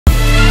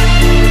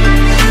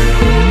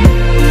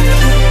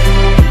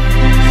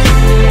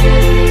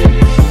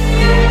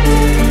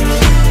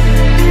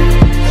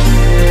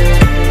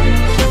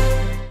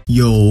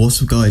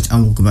What's up guys,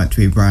 and welcome back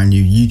to a brand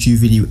new YouTube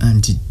video.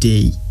 And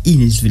today in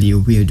this video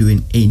we are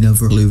doing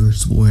another Clover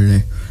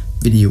spoiler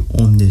video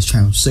on this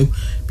channel. So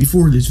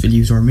before this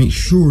video starts, make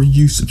sure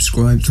you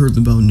subscribe, turn the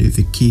bell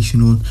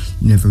notification on,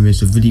 you never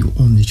miss a video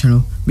on the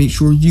channel. Make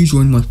sure you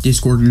join my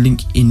Discord,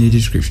 link in the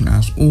description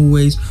as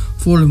always.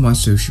 Follow my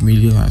social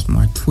media, that's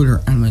my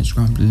Twitter and my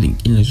Instagram,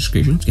 link in the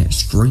description. Let's get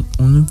straight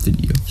on the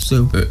video.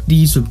 So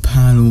these are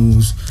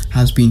panels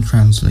has been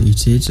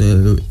translated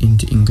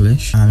into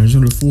English, and there's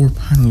only 4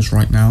 panels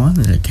right now, and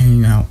it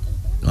came out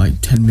like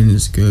 10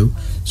 minutes ago.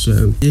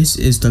 So this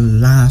is the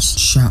last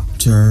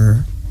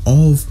chapter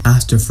of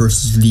ASTA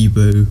versus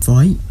LIEBE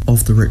fight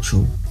of the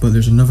ritual, but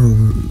there's another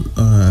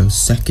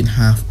second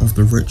half of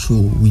the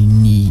ritual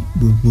we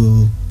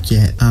will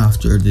get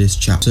after this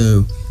chapter.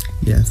 So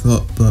yeah,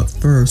 but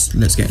first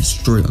let's get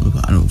straight on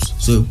the panels.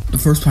 So the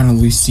first panel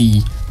we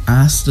see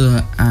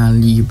ASTA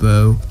and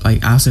LIEBE.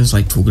 Like ASTA's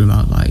like talking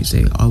about, like,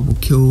 say, I will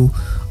kill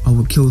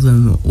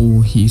them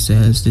all. He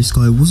says this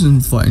guy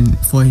wasn't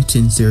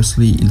fighting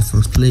seriously in the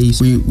first place.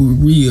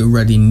 We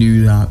already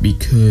knew that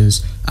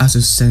because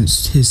ASTA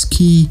sensed his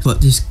key,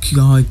 but this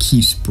guy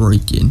keeps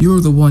breaking.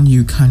 You're the one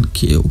you can't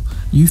kill.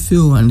 You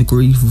feel and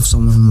agree for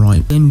someone,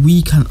 right? Then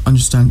we can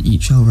understand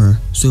each other,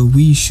 so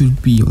we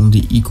should be on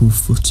the equal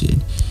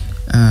footing.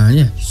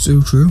 Yeah,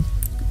 so true.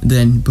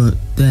 But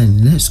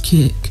then let's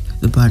kick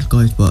the bad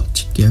guy's butt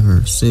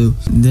together. So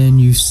then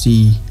you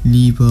see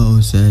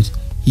LIEBE said,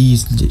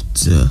 he's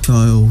the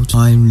child,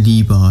 I'm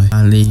LIEBE,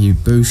 and they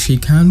both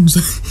shake hands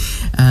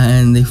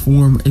and they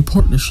form a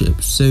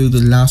partnership. So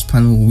the last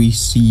panel we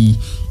see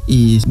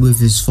is with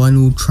his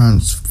final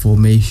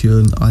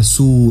transformation. I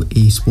saw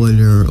a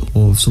spoiler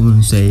of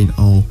someone saying,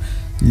 oh,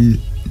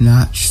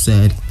 Natch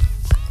said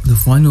the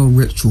final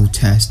ritual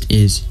test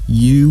is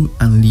you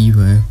and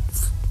LIEBE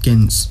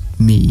against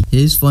me.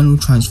 His final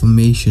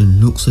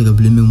transformation looks like a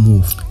blimmin'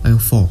 wolf, like a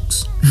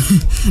fox.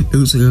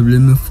 Looks like a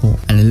blimmin'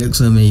 fox, and it looks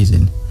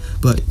amazing.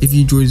 But if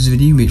you enjoyed this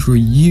video, make sure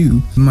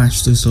you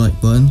smash the like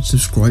button,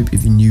 subscribe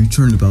if you're new,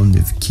 turn the bell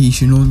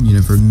notification on, you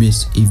never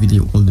miss a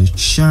video on the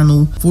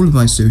channel. Follow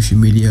my social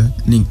media,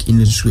 link in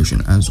the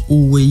description as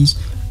always,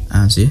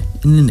 and see you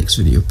in the next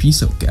video.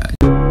 Peace out, guys.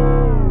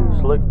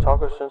 Slick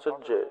talker since a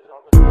jet.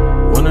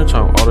 Winter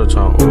time, all the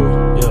time,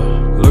 ooh, yeah.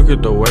 Look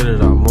at the way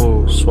that I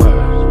move,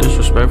 swag,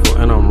 disrespectful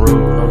and I'm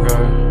rude,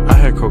 okay. I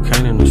had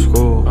cocaine in the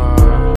school,